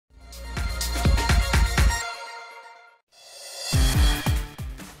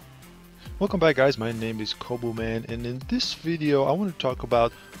Welcome back, guys. My name is COBUMAN, and in this video I want to talk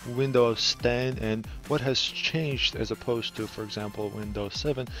about Windows 10 and what has changed as opposed to, for example, Windows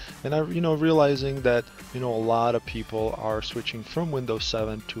 7. And realizing that a lot of people are switching from Windows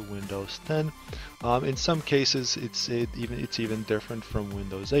 7 to Windows 10. In some cases it's even different from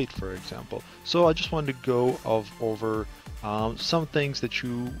Windows 8, for example. So I just wanted to go over some things that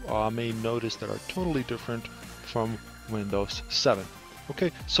you may notice that are totally different from Windows 7.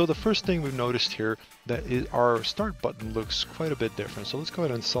 Okay, so the first thing we've noticed here that is our start button looks quite a bit different. So let's go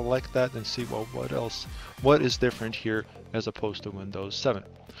ahead and select that and see, well, what is different here as opposed to Windows 7.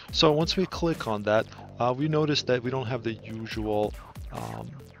 So once we click on that, we notice that we don't have the usual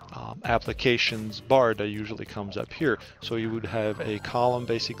applications bar that usually comes up here. So you would have a column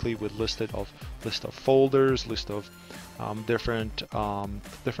basically with list of folders, list of different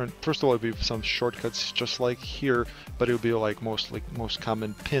first of all, it would be some shortcuts just like here, but it would be like most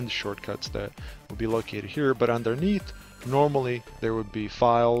common pinned shortcuts that would be located here. But underneath, normally there would be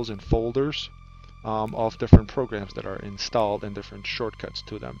files and folders of different programs that are installed and different shortcuts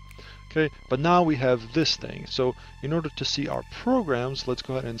to them. Okay, but now we have this thing. So in order to see our programs, let's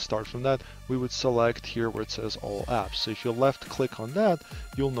go ahead and start from that. We would select here where it says all apps. So if you left click on that,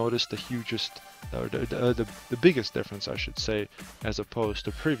 you'll notice the hugest the biggest difference, I should say, as opposed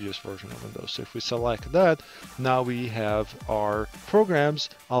to previous version of Windows. So if we select that, now we have our programs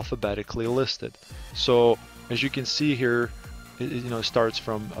alphabetically listed. So as you can see here, it starts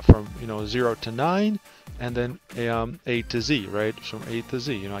from 0 to 9, and then A to Z, right? From A to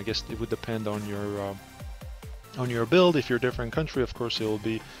Z. I guess it would depend on your build. If you're a different country, of course, it will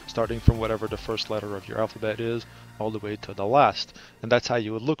be starting from whatever the first letter of your alphabet is all the way to the last. And that's how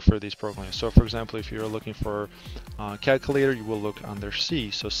you would look for these programs. So for example, if you're looking for calculator, you will look under C.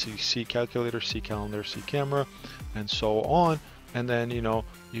 So C calculator, C calendar, C camera, and so on. And then,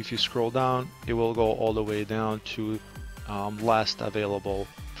 if you scroll down, it will go all the way down to last available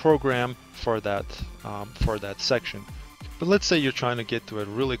program for that section. But let's say you're trying to get to it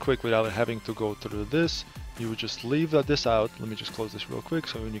really quick without having to go through this. You would just leave this out. Let me just close this real quick.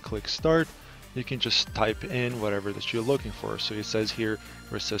 So when you click start, you can just type in whatever that you're looking for. So it says here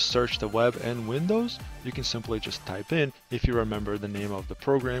where it says search the web and Windows, you can simply just type in if you remember the name of the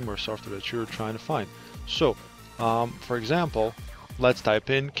program or software that you're trying to find. So for example, let's type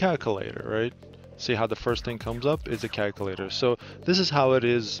in calculator, right? See how the first thing comes up is a calculator. So this is how it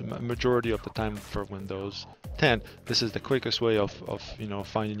is majority of the time for Windows 10. This is the quickest way of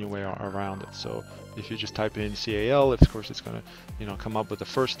finding your way around it. So if you just type in CAL, of course it's gonna come up with the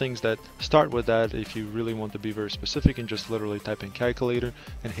first things that start with that. If you really want to be very specific and just literally type in calculator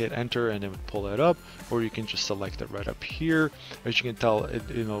and hit enter, and it would pull it up, or you can just select it right up here. As you can tell, it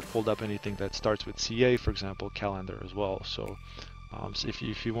pulled up anything that starts with CA, for example, calendar as well. So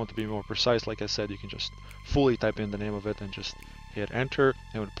if you want to be more precise, like I said, you can just fully type in the name of it and just hit enter,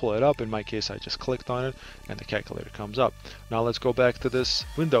 and it would pull it up. In my case, I just clicked on it and the calculator comes up. Now let's go back to this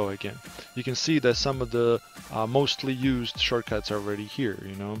window again. You can see that some of the mostly used shortcuts are already here.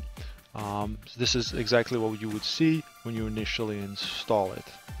 This is exactly what you would see when you initially install it.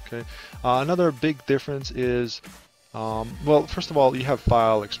 Okay. Another big difference is, well, first of all, you have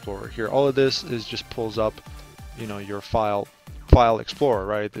File Explorer here. All of this just pulls up, your File Explorer,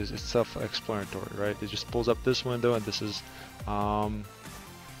 right? It's self-explanatory, right? It just pulls up this window, and this is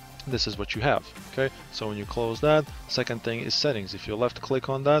what you have. Okay, so when you close that, second thing is settings. If you left click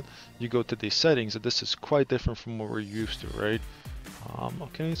on that, you go to these settings, and this is quite different from what we're used to, right?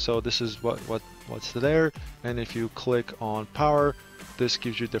 Okay, so this is what's there, and if you click on power, this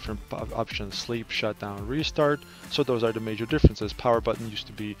gives you different options: sleep, shutdown, restart. So those are the major differences. Power button used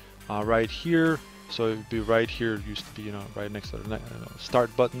to be right here. So it would be right here. It used to be, right next to the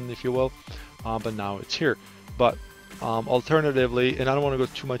start button, if you will, but now it's here. But alternatively, and I don't want to go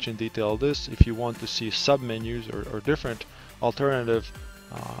too much in detail of this, if you want to see sub-menus or different alternative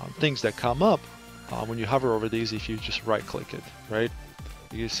things that come up when you hover over these, if you just right-click it, right?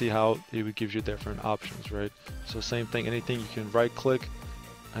 You see how it would give you different options, right? So same thing, anything you can right-click,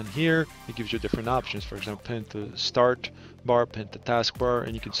 and here it gives you different options. For example, pin to start bar, pin to taskbar,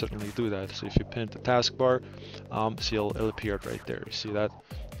 and you can certainly do that. So if you pin to taskbar, see it'll appear right there. You see that?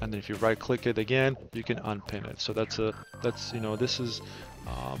 And then if you right click it again, you can unpin it. So this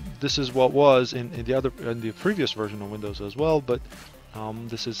is what was in the previous version of Windows as well, but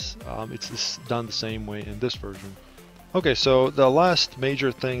it's done the same way in this version. Okay, so the last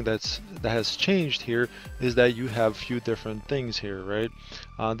major thing that has changed here is that you have a few different things here, right?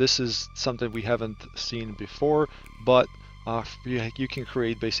 This is something we haven't seen before, but you can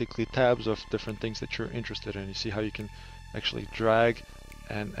create basically tabs of different things that you're interested in. You see how you can actually drag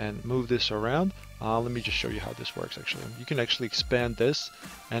and move this around. Let me just show you how this works. Actually, you can actually expand this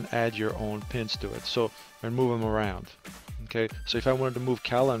and add your own pins to it, so and move them around. Okay, so if I wanted to move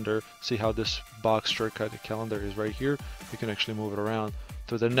calendar, see how this box shortcut calendar is right here, you can actually move it around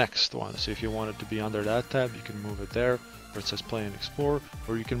to the next one. So if you want it to be under that tab, you can move it there where it says play and explore,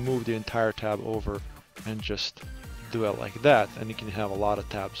 or you can move the entire tab over and just do it like that, and you can have a lot of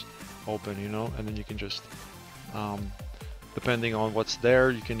tabs open, you know, and then you can just depending on what's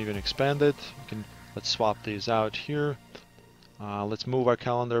there, you can even expand it. You can, let's swap these out here. Let's move our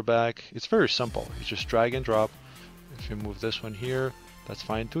calendar back. It's very simple. You just drag and drop. If you move this one here, that's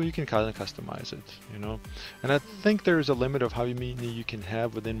fine too. You can kind of customize it, you know. And I think there is a limit of how many you can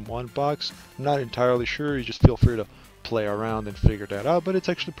have within one box. I'm not entirely sure. You just feel free to play around and figure that out, but it's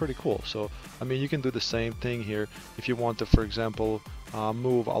actually pretty cool. So I mean, you can do the same thing here. If you want to, for example,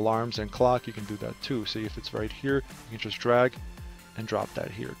 move alarms and clock, you can do that too. See, if it's right here, you can just drag and drop that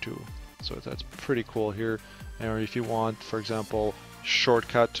here too. So that's pretty cool here. Or if you want, for example,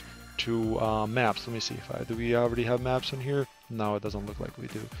 shortcut to maps. Let me see if do we already have maps in here? No, it doesn't look like we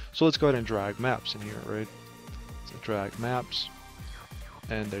do. So let's go ahead and drag maps in here, right? So drag maps,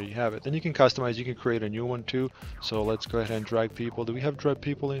 and there you have it. Then you can customize. You can create a new one too. So let's go ahead and drag people. Do we have drag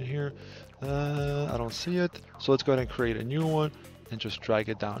people in here? I don't see it. So let's go ahead and create a new one and just drag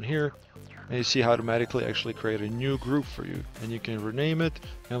it down here. And you see how automatically actually create a new group for you. And you can rename it,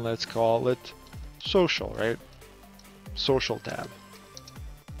 and let's call it social, right? Social tab.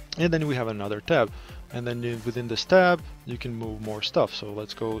 And then we have another tab, and then within this tab you can move more stuff. So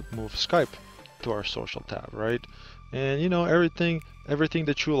let's go move Skype to our social tab, right? And you know, everything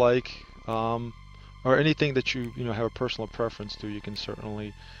that you like, or anything that you have a personal preference to, you can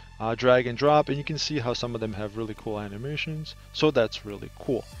certainly drag and drop, and you can see how some of them have really cool animations. So that's really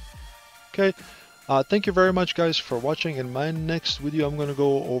cool. Okay, thank you very much, guys, for watching. In my next video, I'm going to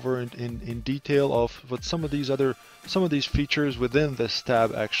go over in detail of what some of these features within this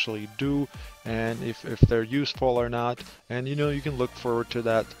tab actually do, and if they're useful or not. And you know, you can look forward to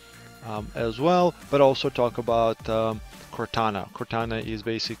that as well. But also talk about Cortana. Cortana is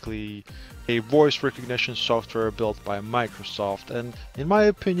basically a voice recognition software built by Microsoft, and in my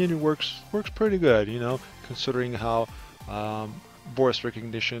opinion, it works pretty good. You know, considering how voice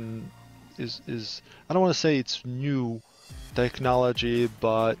recognition is I don't want to say it's new technology,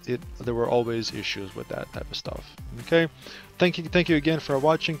 but there were always issues with that type of stuff. Okay, thank you again for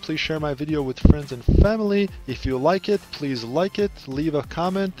watching. Please share my video with friends and family. If you like it, please like it, leave a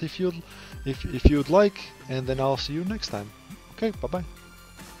comment if you'd like, and then I'll see you next time. Okay, bye bye.